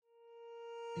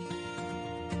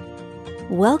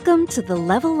Welcome to the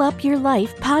Level Up Your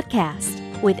Life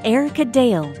podcast with Erica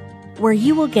Dale, where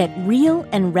you will get real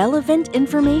and relevant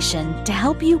information to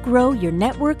help you grow your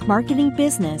network marketing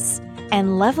business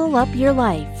and level up your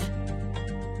life.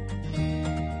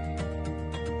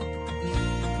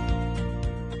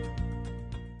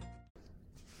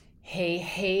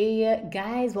 Hey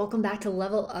guys, welcome back to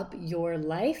Level Up Your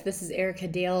Life. This is Erica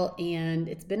Dale, and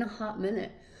it's been a hot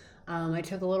minute. I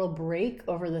took a little break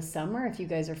over the summer. If you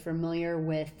guys are familiar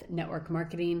with network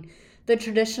marketing, the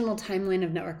traditional timeline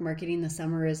of network marketing, the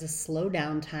summer is a slow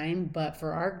down time, but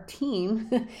for our team,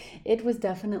 it was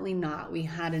definitely not. We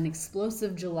had an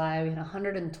explosive July. We had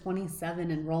 127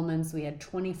 enrollments. We had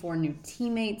 24 new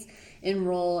teammates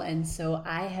enroll, and so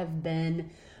I have been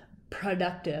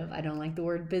productive. I don't like the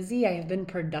word busy. I have been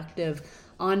productive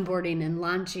onboarding and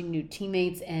launching new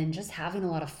teammates and just having a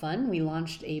lot of fun. We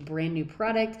launched a brand new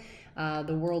product,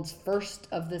 the world's first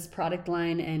of this product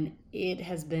line, and it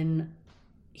has been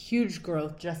huge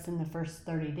growth just in the first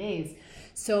 30 days.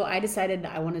 So I decided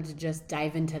I wanted to just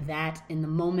dive into that in the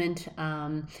moment.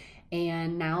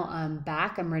 And now I'm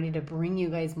back. I'm ready to bring you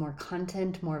guys more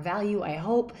content, more value, I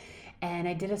hope. And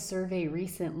I did a survey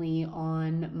recently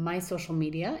on my social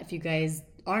media. If you guys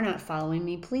are not following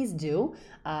me, please do.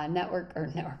 Network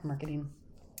marketing.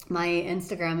 My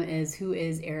Instagram is Who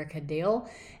is Erica Dale,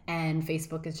 and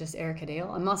Facebook is just Erica Dale.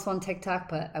 I'm also on TikTok,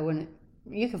 but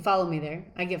you can follow me there.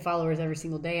 I get followers every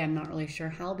single day. I'm not really sure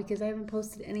how because I haven't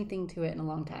posted anything to it in a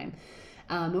long time.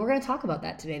 And we're going to talk about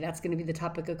that today. That's going to be the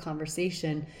topic of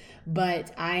conversation.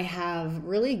 But I have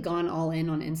really gone all in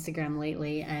on Instagram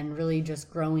lately and really just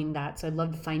growing that. So I'd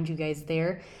love to find you guys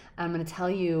there. I'm going to tell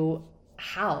you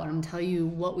how, and I'm going to tell you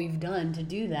what we've done to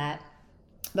do that.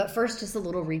 But first, just a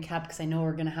little recap, because I know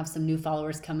we're going to have some new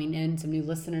followers coming in, some new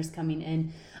listeners coming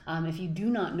in. If you do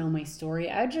not know my story,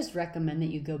 I would just recommend that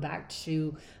you go back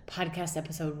to podcast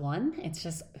episode 1. It's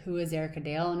just Who is Erica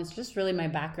Dale? And it's just really my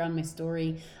background, my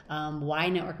story, why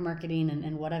network marketing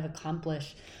and what I've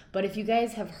accomplished. But if you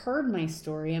guys have heard my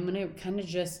story, I'm going to kind of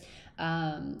just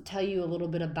tell you a little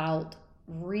bit about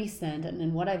recent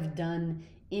and what I've done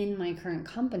in my current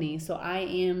company. So I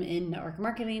am in network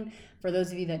marketing. For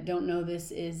those of you that don't know,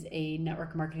 this is a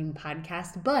network marketing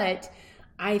podcast, but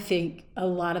I think a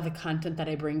lot of the content that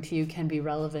I bring to you can be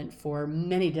relevant for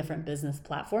many different business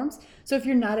platforms. So if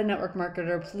you're not a network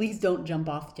marketer, please don't jump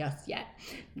off just yet.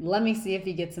 Let me see if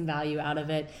you get some value out of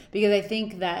it, because I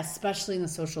think that especially in the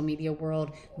social media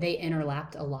world, they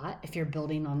interlapped a lot if you're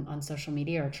building on social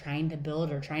media or trying to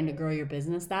build or trying to grow your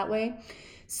business that way.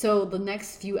 So the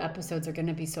next few episodes are going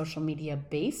to be social media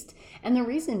based. And the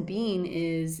reason being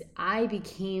is I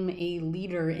became a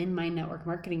leader in my network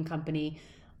marketing company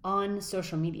on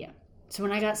social media. So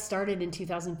when I got started in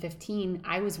 2015,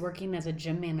 I was working as a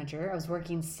gym manager. I was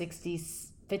working 50,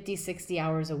 60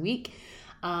 hours a week.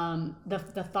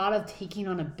 The thought of taking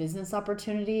on a business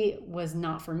opportunity was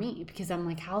not for me, because I'm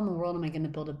like, how in the world am I going to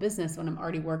build a business when I'm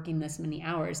already working this many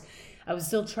hours? I was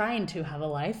still trying to have a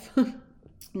life.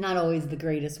 Not always the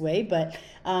greatest way, but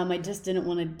I just didn't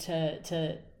want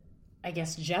to I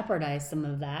guess, jeopardize some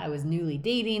of that. I was newly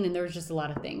dating, and there was just a lot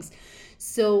of things.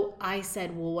 So I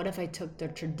said, well, what if I took the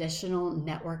traditional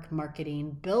network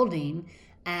marketing building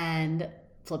and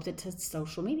flipped it to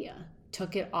social media,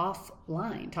 took it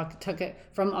offline, took it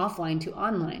from offline to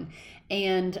online.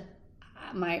 And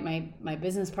my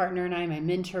business partner and I, my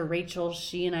mentor, Rachel,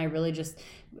 she and I really just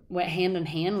went hand in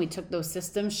hand. We took those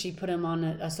systems. She put them on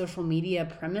a social media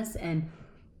premise, and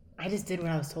I just did what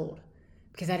I was told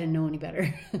because I didn't know any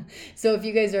better. So if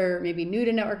you guys are maybe new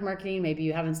to network marketing, maybe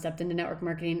you haven't stepped into network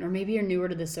marketing, or maybe you're newer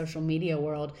to the social media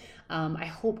world, I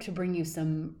hope to bring you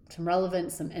some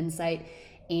relevance, some insight,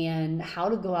 and how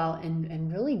to go out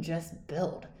and really just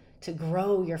build, to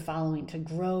grow your following, to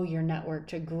grow your network,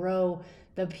 to grow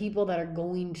the people that are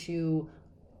going to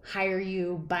hire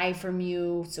you, buy from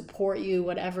you, support you,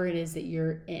 whatever it is that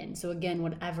you're in. So again,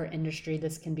 whatever industry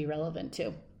this can be relevant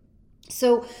to.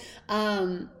 So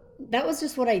that was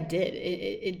just what I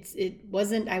did.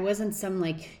 I wasn't some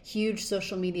like huge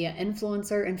social media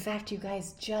influencer. In fact, you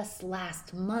guys, just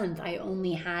last month, I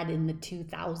only had in the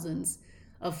 2,000s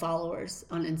of followers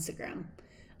on Instagram.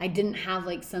 I didn't have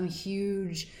like some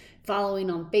huge following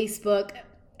on Facebook.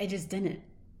 I just didn't.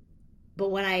 But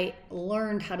what I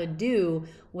learned how to do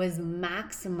was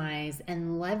maximize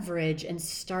and leverage and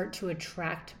start to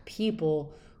attract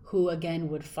people who, again,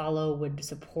 would follow, would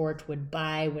support, would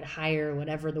buy, would hire,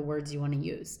 whatever the words you want to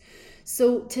use.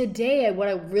 So today, what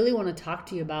I really want to talk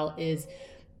to you about is,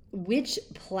 which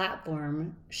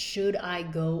platform should I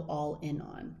go all in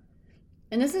on?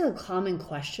 And this is a common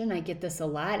question. I get this a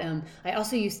lot. I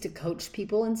also used to coach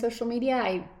people in social media.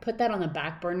 I put that on the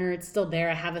back burner. It's still there.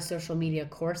 I have a social media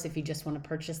course if you just want to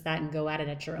purchase that and go at it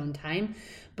at your own time.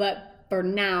 But for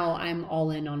now, I'm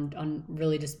all in on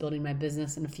really just building my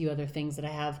business and a few other things that I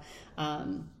have.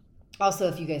 Also,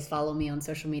 if you guys follow me on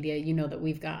social media, you know that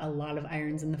we've got a lot of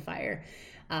irons in the fire.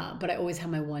 But I always have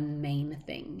my one main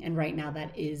thing. And right now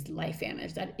that is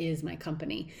LifeVantage. That is my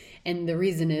company. And the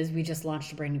reason is we just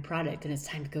launched a brand new product and it's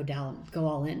time to go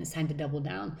all in. It's time to double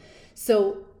down.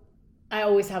 So I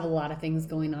always have a lot of things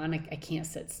going on. I can't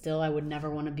sit still. I would never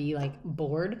want to be like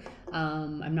bored.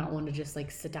 I'm not one to just like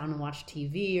sit down and watch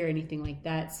TV or anything like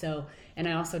that. So, and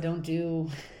I also don't do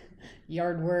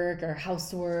yard work or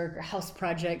housework or house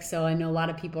projects. So I know a lot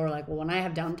of people are like, well, when I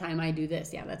have downtime, I do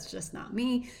this. Yeah, that's just not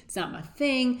me. It's not my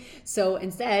thing. So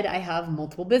instead, I have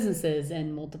multiple businesses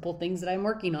and multiple things that I'm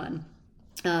working on.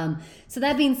 So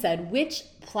that being said, which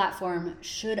platform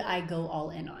should I go all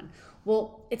in on?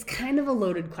 Well, it's kind of a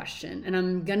loaded question, and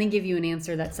I'm going to give you an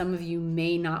answer that some of you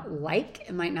may not like.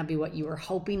 It might not be what you were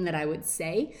hoping that I would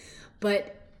say,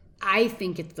 but I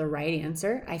think it's the right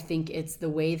answer. I think it's the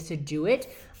way to do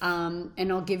it.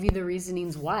 And I'll give you the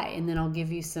reasonings why, and then I'll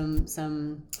give you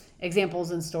some examples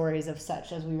and stories of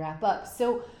such as we wrap up.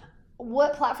 So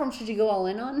what platform should you go all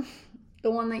in on?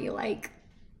 The one that you like.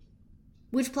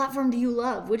 Which platform do you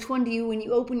love? Which one do you, when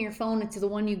you open your phone, it's the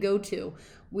one you go to.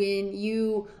 When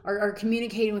you are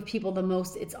communicating with people the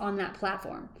most, it's on that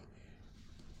platform.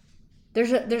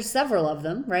 There's several of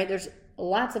them, right? There's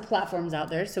lots of platforms out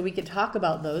there, so we can talk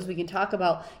about those. We can talk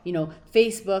about,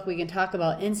 Facebook. We can talk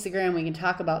about Instagram. We can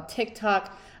talk about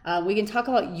TikTok. We can talk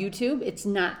about YouTube. It's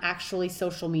not actually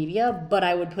social media, but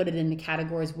I would put it in the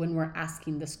categories when we're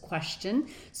asking this question.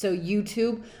 So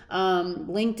YouTube,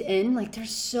 LinkedIn, like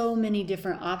there's so many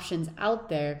different options out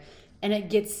there, and it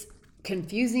gets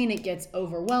confusing. It gets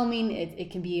overwhelming.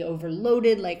 It can be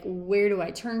overloaded. Like, where do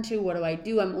I turn to? What do I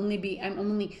do? I'm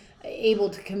only able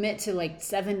to commit to like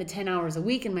 7 to 10 hours a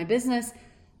week in my business.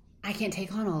 I can't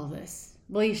take on all of this.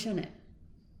 Well, you shouldn't.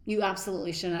 You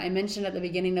absolutely shouldn't. I mentioned at the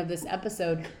beginning of this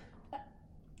episode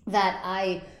that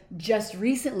I just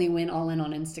recently went all in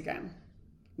on Instagram,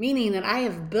 meaning that I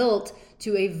have built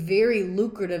to a very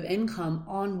lucrative income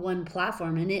on one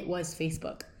platform, and it was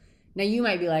Facebook. Now you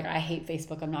might be like, I hate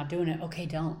Facebook, I'm not doing it. Okay,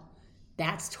 don't.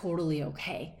 That's totally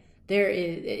okay.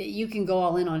 You can go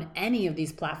all in on any of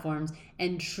these platforms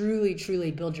and truly,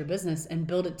 truly build your business and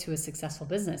build it to a successful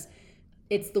business.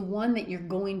 It's the one that you're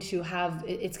going to have,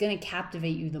 it's going to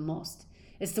captivate you the most.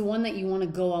 It's the one that you want to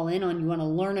go all in on, you want to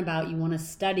learn about, you want to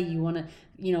study, you want to,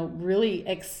 really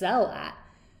excel at.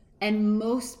 And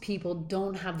most people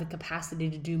don't have the capacity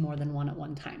to do more than one at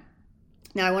one time.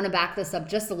 Now, I want to back this up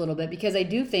just a little bit because I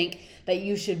do think that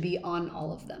you should be on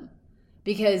all of them,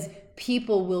 because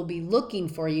people will be looking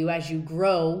for you as you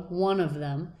grow one of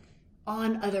them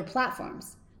on other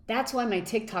platforms. That's why my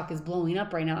TikTok is blowing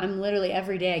up right now. I'm literally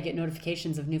every day I get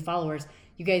notifications of new followers.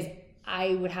 You guys,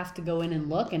 I would have to go in and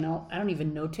look, and I don't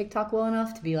even know TikTok well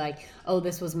enough to be like, oh,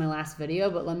 this was my last video,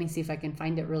 but let me see if I can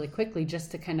find it really quickly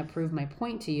just to kind of prove my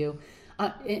point to you.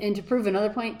 And to prove another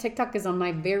point, TikTok is on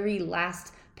my very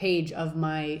last page of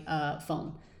my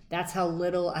phone. That's how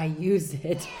little I use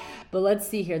it. But let's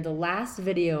see here. The last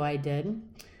video I did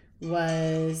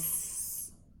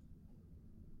was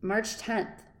March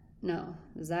 10th. No,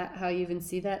 is that how you even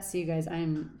see that? See, you guys,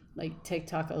 I'm like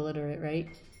TikTok illiterate, right?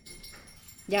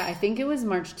 Yeah, I think it was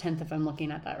March 10th if I'm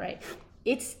looking at that right.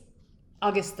 It's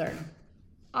August 3rd.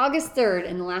 August 3rd,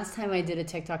 and the last time I did a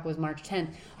TikTok was March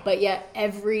 10th. But yet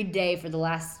every day for the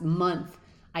last month,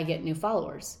 I get new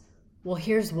followers. Well,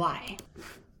 here's why.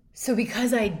 So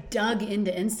because I dug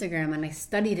into Instagram and I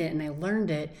studied it and I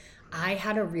learned it, I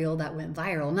had a reel that went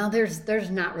viral. Now there's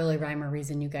not really rhyme or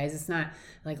reason, you guys. It's not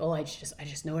like, oh, I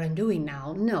just know what I'm doing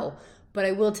now. No, but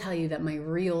I will tell you that my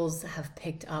reels have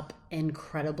picked up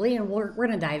incredibly, and we're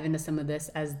going to dive into some of this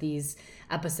as these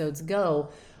episodes go.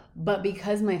 But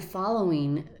because my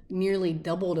following nearly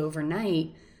doubled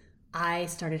overnight, I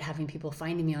started having people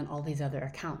finding me on all these other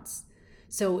accounts.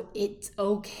 So it's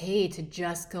okay to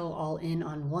just go all in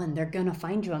on one. They're going to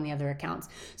find you on the other accounts.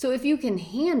 So if you can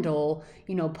handle,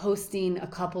 posting a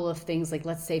couple of things like,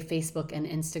 let's say, Facebook and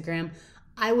Instagram,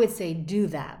 I would say do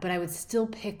that, but I would still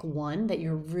pick one that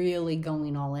you're really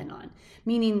going all in on.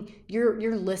 Meaning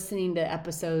you're listening to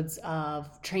episodes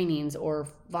of trainings or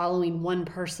following one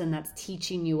person that's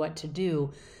teaching you what to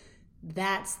do.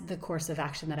 That's the course of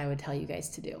action that I would tell you guys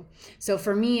to do. So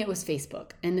for me, it was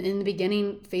Facebook. And in the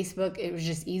beginning, Facebook, it was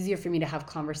just easier for me to have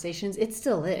conversations. It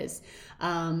still is.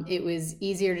 It was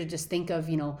easier to just think of,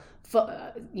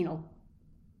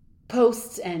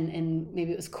 posts and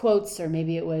maybe it was quotes, or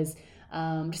maybe it was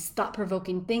just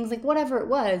thought-provoking things, like whatever it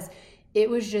was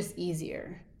just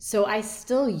easier. So I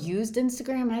still used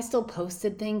Instagram, I still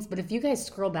posted things, but if you guys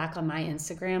scroll back on my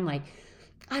Instagram, like,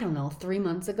 I don't know, 3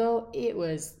 months ago, it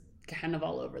was kind of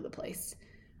all over the place.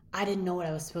 I didn't know what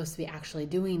I was supposed to be actually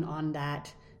doing on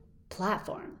that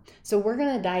platform. So we're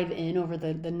going to dive in over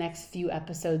the next few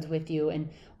episodes with you, and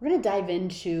we're going to dive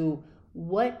into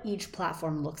what each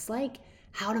platform looks like,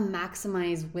 how to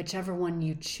maximize whichever one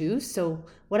you choose. So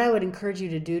what I would encourage you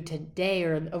to do today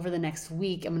or over the next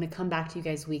week, I'm going to come back to you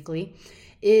guys weekly,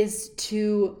 is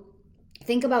to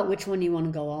think about which one you want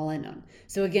to go all in on.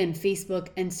 So again, Facebook,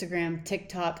 Instagram,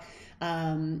 TikTok,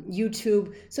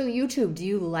 YouTube. So YouTube, do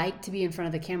you like to be in front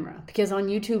of the camera? Because on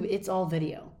YouTube, it's all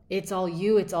video. It's all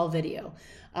you, it's all video.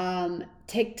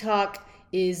 TikTok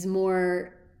is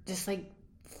more just like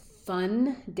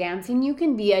fun dancing. You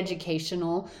can be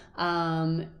educational.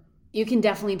 You can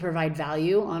definitely provide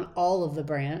value on all of the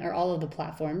brand or all of the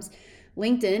platforms.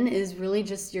 LinkedIn is really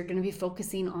just, you're going to be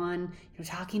focusing on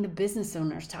talking to business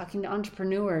owners, talking to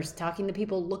entrepreneurs, talking to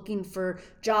people looking for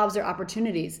jobs or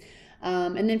opportunities.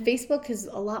 And then Facebook is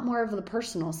a lot more of the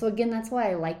personal. So again, that's why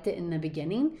I liked it in the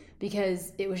beginning,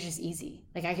 because it was just easy.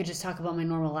 Like I could just talk about my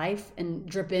normal life and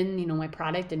drip in, my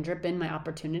product and drip in my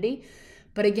opportunity.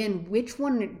 But again, which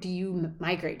one do you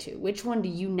migrate to? Which one do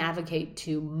you navigate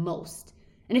to most?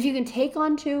 And if you can take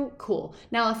on two, cool.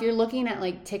 Now, if you're looking at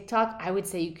like TikTok, I would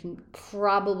say you can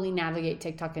probably navigate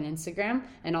TikTok and Instagram,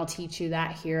 and I'll teach you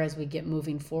that here as we get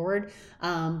moving forward.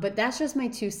 But that's just my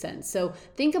 2 cents. So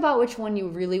think about which one you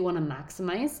really want to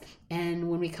maximize. And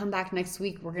when we come back next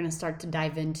week, we're going to start to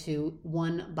dive into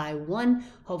one by one.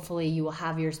 Hopefully you will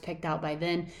have yours picked out by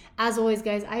then. As always,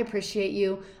 guys, I appreciate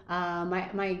you.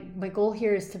 My goal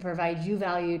here is to provide you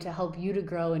value, to help you to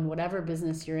grow in whatever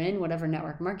business you're in, whatever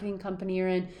network marketing company you're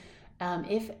in.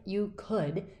 If you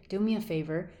could do me a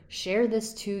favor, share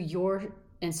this to your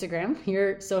Instagram,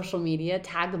 your social media,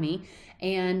 tag me,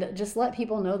 and just let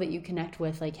people know that you connect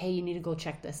with, like, hey, you need to go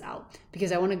check this out,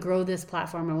 because I want to grow this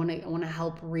platform. I want to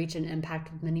help reach and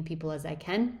impact as many people as I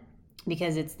can,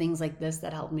 because it's things like this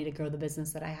that help me to grow the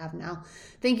business that I have now.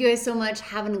 Thank you guys so much.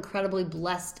 Have an incredibly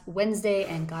blessed Wednesday,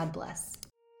 and God bless.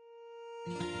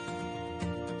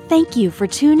 Thank you for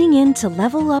tuning in to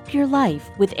Level Up Your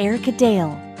Life with Erica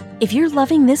Dale. If you're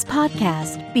loving this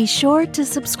podcast, be sure to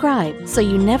subscribe so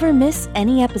you never miss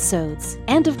any episodes.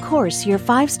 And of course, your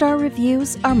 5-star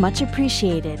reviews are much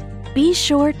appreciated. Be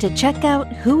sure to check out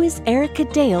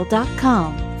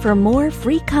whoisericadale.com for more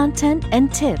free content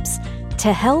and tips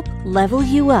to help level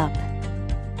you up.